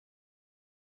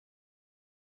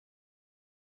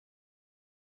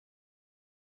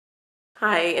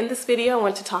Hi, in this video I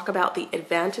want to talk about the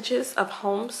advantages of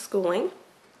homeschooling.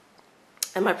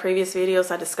 In my previous videos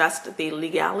I discussed the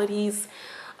legalities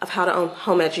of how to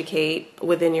home educate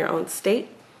within your own state.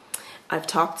 I've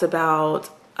talked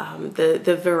about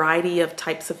the variety of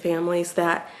types of families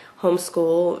that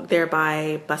homeschool,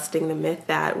 thereby busting the myth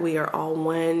that we are all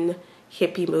one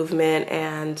hippie movement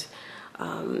and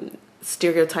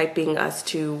stereotyping us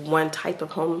to one type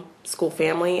of homeschool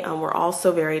family. We're all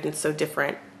so varied and so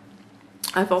different.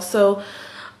 I've also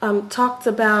talked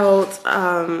about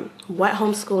what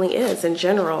homeschooling is in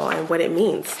general and what it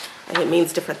means. And it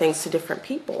means different things to different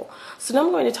people. So now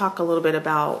I'm going to talk a little bit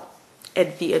about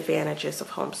the advantages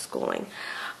of homeschooling.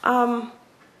 I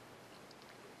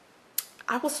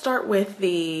will start with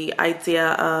the idea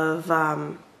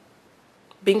of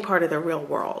being part of the real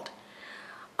world.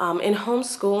 In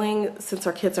homeschooling, since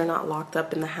our kids are not locked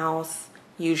up in the house,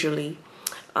 usually,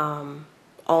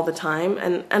 all the time,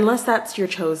 and unless that's your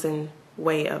chosen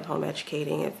way of home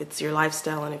educating, if it's your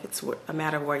lifestyle and if it's a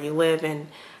matter of where you live and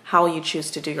how you choose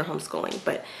to do your homeschooling.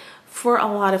 But for a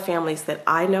lot of families that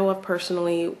I know of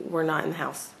personally, we're not in the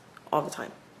house all the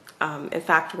time. In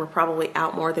fact, we're probably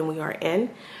out more than we are in,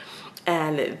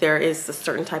 and there is a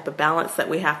certain type of balance that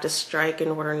we have to strike in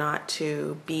order not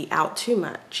to be out too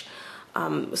much.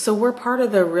 So we're part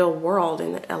of the real world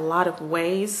in a lot of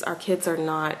ways. Our kids are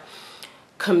not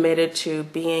committed to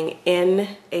being in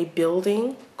a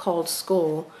building called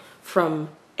school from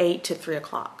 8 to 3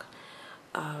 o'clock.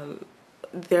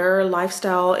 Their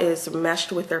lifestyle is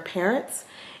meshed with their parents,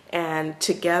 and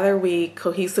together we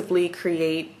cohesively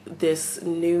create this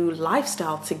new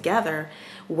lifestyle together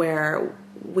where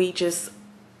we just,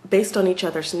 based on each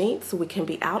other's needs, we can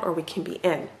be out or we can be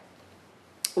in.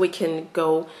 We can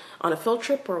go on a field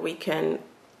trip, or we can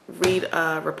read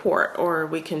a report, or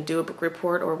we can do a book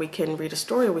report, or we can read a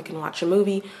story, or we can watch a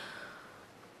movie.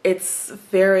 It's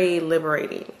very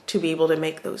liberating to be able to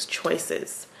make those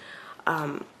choices.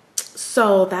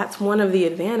 So that's one of the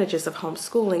advantages of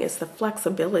homeschooling, is the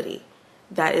flexibility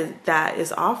that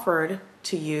is offered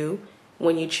to you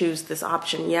when you choose this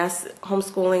option. Yes,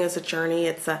 homeschooling is a journey.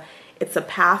 It's a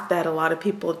path that a lot of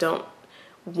people don't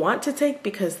want to take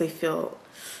because they feel,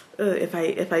 if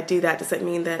I do that, does that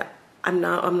mean that I'm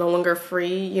no longer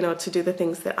free, to do the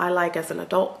things that I like as an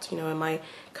adult? Am I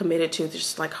committed to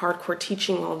just like hardcore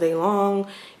teaching all day long,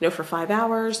 for 5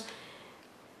 hours?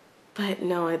 But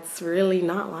no, it's really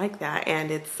not like that,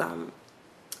 and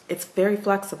it's very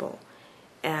flexible,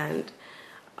 and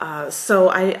so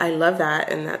I love that,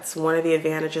 and that's one of the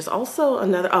advantages. Also,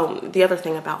 the other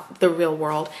thing about the real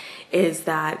world is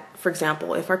that, for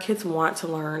example, if our kids want to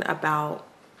learn about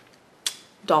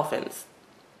dolphins,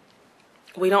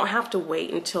 we don't have to wait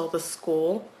until the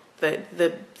school,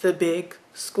 the big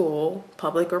school,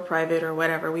 public or private or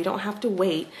whatever, we don't have to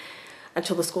wait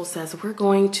until the school says, we're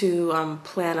going to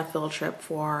plan a field trip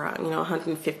for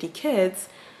 150 kids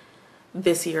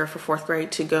this year for 4th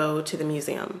grade to go to the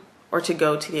museum or to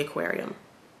go to the aquarium.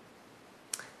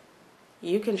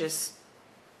 You can just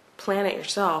plan it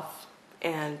yourself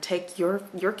and take your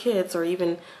kids, or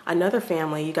even another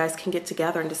family. You guys can get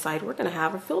together and decide, we're going to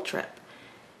have a field trip.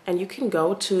 And you can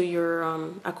go to your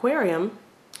aquarium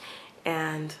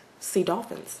and see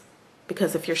dolphins.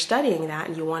 Because if you're studying that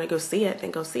and you want to go see it, then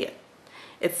go see it.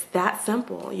 It's that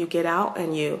simple. You get out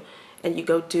and you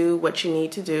go do what you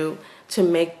need to do to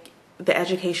make the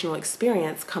educational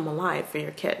experience come alive for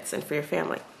your kids and for your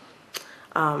family.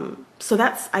 So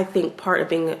that's, I think, part of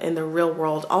being in the real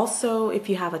world. Also, if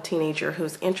you have a teenager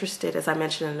who's interested, as I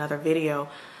mentioned in another video,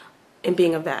 in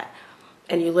being a vet,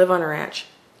 and you live on a ranch,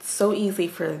 it's so easy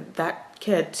for that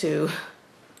kid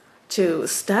to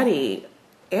study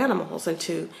animals and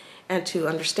to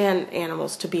understand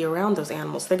animals, to be around those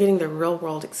animals. They're getting the real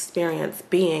world experience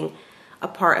being a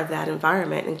part of that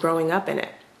environment and growing up in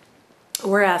it.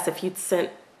 Whereas if you'd sent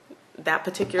that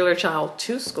particular child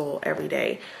to school every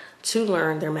day to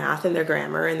learn their math and their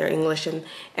grammar and their English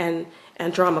and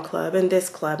drama club and this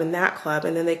club and that club,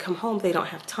 and then they come home, they don't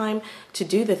have time to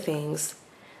do the things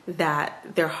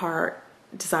that their heart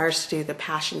desires to do, the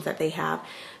passions that they have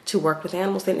to work with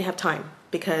animals. They didn't have time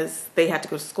because they had to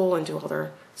go to school and do all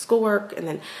their schoolwork.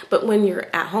 But when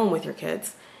you're at home with your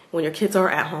kids, when your kids are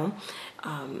at home,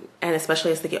 and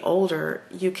especially as they get older,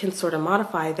 you can sort of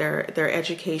modify their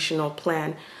educational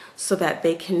plan so that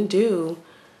they can do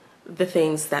the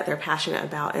things that they're passionate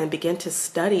about and begin to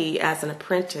study as an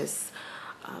apprentice,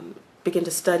 begin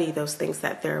to study those things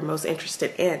that they're most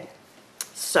interested in.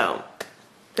 So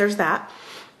there's that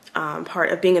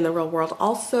part of being in the real world.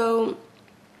 Also,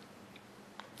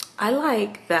 I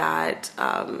like that,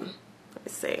 let me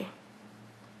see.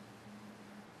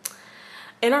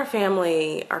 in our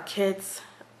family, our kids,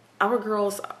 our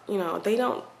girls, you know, they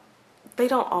don't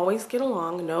always get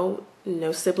along.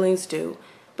 No siblings do,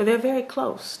 but they're very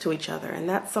close to each other, and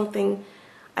that's something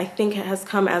I think has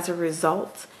come as a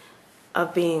result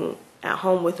of being at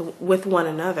home with one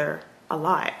another a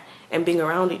lot and being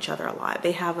around each other a lot.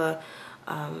 They have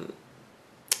an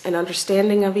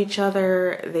understanding of each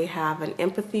other. They have an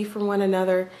empathy for one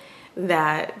another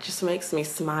that just makes me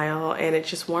smile, and it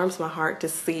just warms my heart to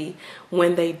see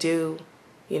when they do,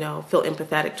 you know, feel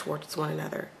empathetic towards one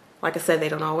another. Like I said, they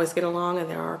don't always get along, and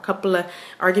there are a couple of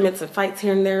arguments and fights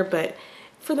here and there, but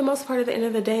for the most part, at the end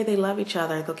of the day, they love each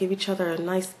other. They'll give each other a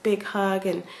nice big hug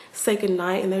and say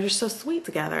goodnight, and they're just so sweet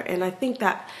together. And I think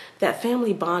that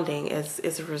family bonding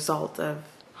is a result of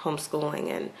homeschooling,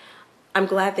 and I'm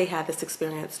glad they had this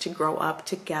experience to grow up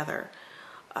together.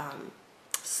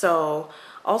 So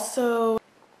also,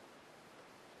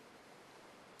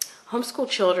 homeschool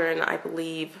children, I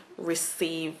believe,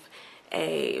 receive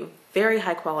a very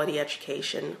high quality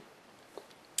education,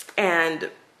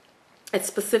 and it's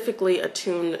specifically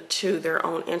attuned to their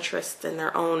own interests and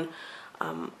their own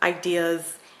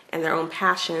ideas and their own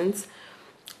passions,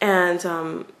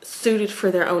 and suited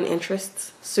for their own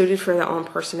interests, suited for their own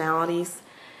personalities.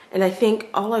 And I think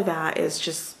all of that is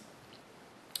just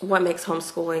what makes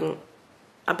homeschooling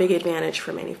a big advantage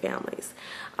for many families.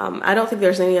 I don't think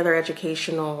there's any other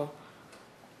educational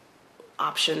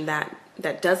option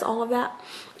that does all of that.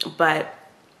 But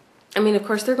I mean, of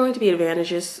course, there are going to be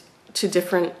advantages to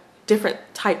different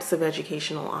types of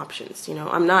educational options. You know,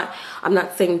 I'm not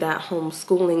saying that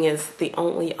homeschooling is the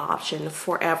only option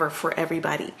forever for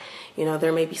everybody. You know,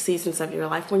 there may be seasons of your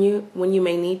life when you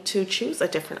may need to choose a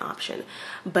different option.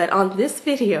 But on this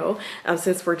video,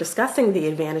 since we're discussing the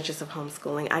advantages of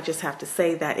homeschooling, I just have to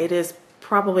say that it is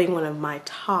probably one of my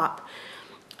top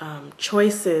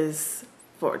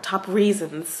top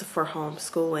reasons for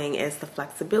homeschooling is the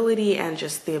flexibility and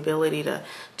just the ability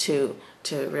to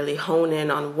really hone in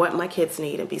on what my kids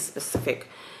need and be specific,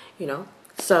 you know.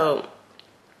 So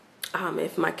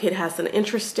if my kid has an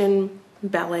interest in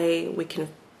ballet, we can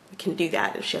do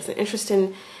that. If she has an interest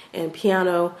in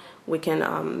piano, we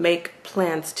can make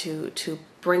plans to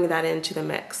bring that into the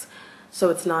mix. So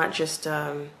it's not just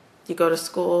you go to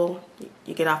school,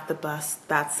 you get off the bus,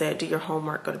 that's it, do your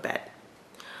homework, go to bed.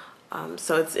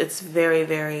 So it's very,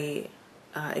 very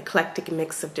eclectic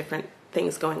mix of different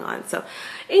things going on. So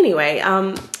anyway,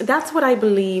 that's what I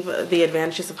believe the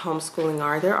advantages of homeschooling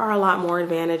are. There are a lot more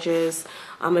advantages.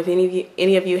 If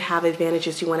any of you have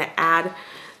advantages you want to add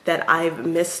that I've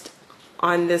missed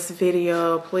on this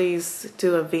video, please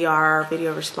do a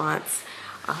video response.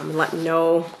 Let me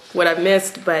know what I've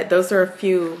missed, but those are a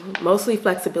few. Mostly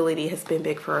flexibility has been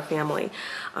big for our family.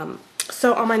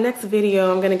 So on my next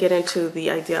video, I'm going to get into the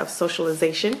idea of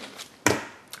socialization,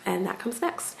 and that comes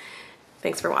next.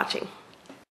 Thanks for watching.